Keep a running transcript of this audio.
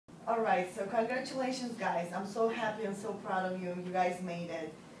All right, so congratulations, guys. I'm so happy and so proud of you. You guys made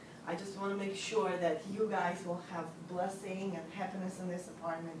it. I just want to make sure that you guys will have blessing and happiness in this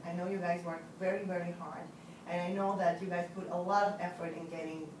apartment. I know you guys worked very, very hard, and I know that you guys put a lot of effort in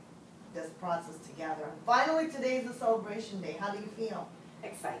getting this process together. Finally, today is the celebration day. How do you feel?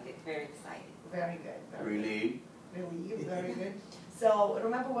 Excited, very excited. Very good. Relieved. Relieved, very good. So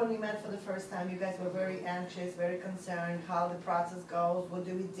remember when we met for the first time, you guys were very anxious, very concerned how the process goes, what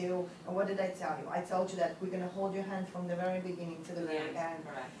do we do, and what did I tell you? I told you that we're going to hold your hand from the very beginning to the very end.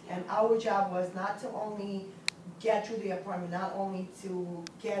 Correct. And our job was not to only get you the apartment, not only to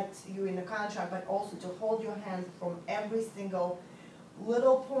get you in the contract, but also to hold your hand from every single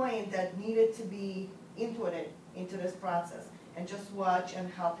little point that needed to be inputted into this process, and just watch and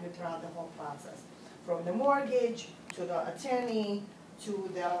help you throughout the whole process. From the mortgage, to the attorney, to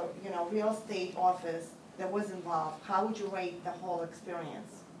the real estate office that was involved. How would you rate the whole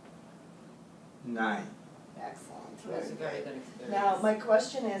experience? 9. Excellent. It was a very good experience. Now, my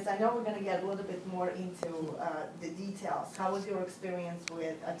question is, I know we're going to get a little bit more into the details. How was your experience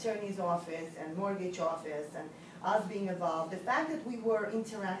with attorney's office and mortgage office and us being involved? The fact that we were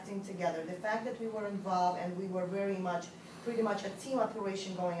interacting together, the fact that we were involved and we were pretty much a team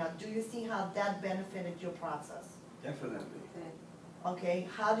operation going on, do you see how that benefited your process? Definitely. Okay,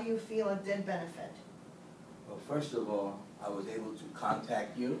 how do you feel it did benefit? Well, first of all, I was able to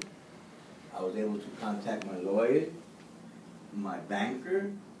contact you. I was able to contact my lawyer, my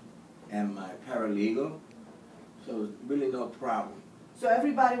banker, and my paralegal. So really no problem. So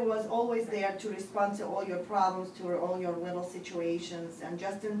everybody was always there to respond to all your problems, to all your little situations, and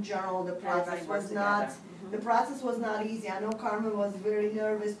just in general, the process was not. The process was not easy. I know Carmen was very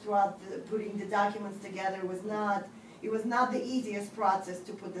nervous throughout putting the documents together. It was not the easiest process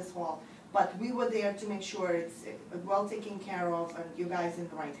to put this whole, but we were there to make sure it's well taken care of and you guys in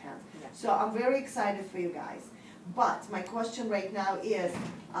the right hands. Yeah. So I'm very excited for you guys. But my question right now is,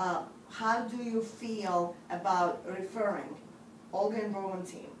 how do you feel about referring Olga and Rowan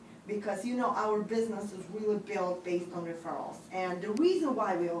team? Because our business is really built based on referrals. And the reason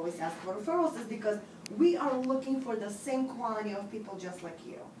why we always ask for referrals is because we are looking for the same quality of people just like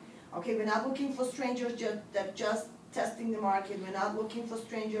you. Okay, we're not looking for strangers that just testing the market. We're not looking for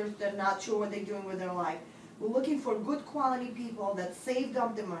strangers that are not sure what they're doing with their life. We're looking for good quality people that saved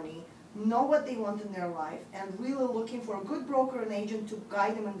up the money, know what they want in their life, and really looking for a good broker and agent to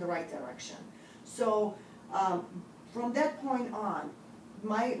guide them in the right direction. So from that point on,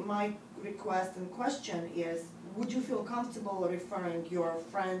 my request and question is, would you feel comfortable referring your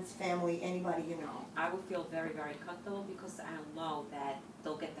friends, family, anybody you know? I would feel very, very comfortable because I know that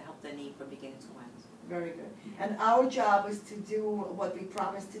they'll get the help they need from beginning to end. Very good. And our job is to do what we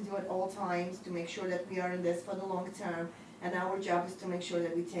promise to do at all times, to make sure that we are in this for the long term. And our job is to make sure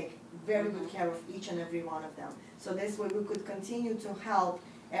that we take very good care of each and every one of them. So this way we could continue to help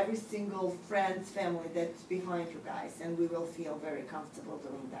every single friend's family that's behind you guys, and we will feel very comfortable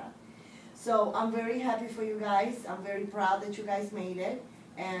doing that. So I'm very happy for you guys. I'm very proud that you guys made it.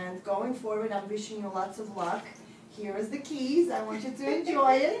 And going forward, I'm wishing you lots of luck. Here is the keys. I want you to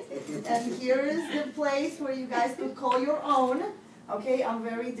enjoy it. And here is the place where you guys could call your own. Okay, I'm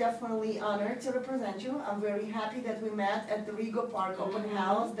very definitely honored to represent you. I'm very happy that we met at the Rego Park open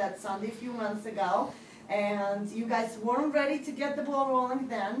house that Sunday a few months ago. And you guys weren't ready to get the ball rolling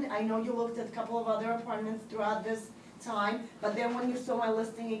then. I know you looked at a couple of other apartments throughout this time, but then when you saw my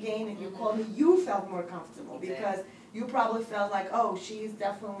listing again and you called me, you felt more comfortable because you probably felt like, oh, she's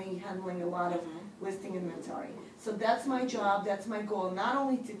definitely handling a lot of listing inventory. So that's my job, that's my goal, not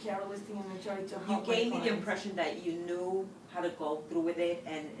only to carry listing inventory, to help You gave my me the impression that you knew how to go through with it,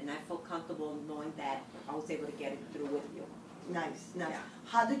 and I felt comfortable knowing that I was able to get it through with you. Nice, nice. Yeah.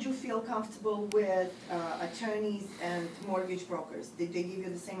 How did you feel comfortable with attorneys and mortgage brokers? Did they give you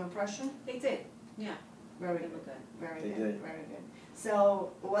the same impression? They did, yeah. Very They good, were good. very They good, did. very good.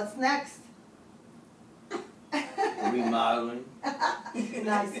 So what's next? Remodeling.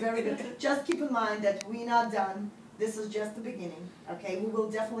 Nice, very good. Just keep in mind that we're not done. This is just the beginning, okay? We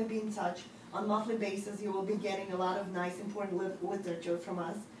will definitely be in touch. On a monthly basis, you will be getting a lot of nice, important literature from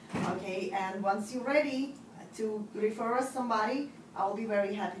us, okay? And once you're ready to refer us somebody, I will be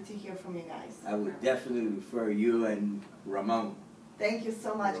very happy to hear from you guys. I would definitely refer you and Ramon. Thank you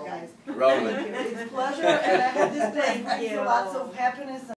so much, guys. Roland. Thank you. It's a pleasure, and I hope this brings you lots of happiness.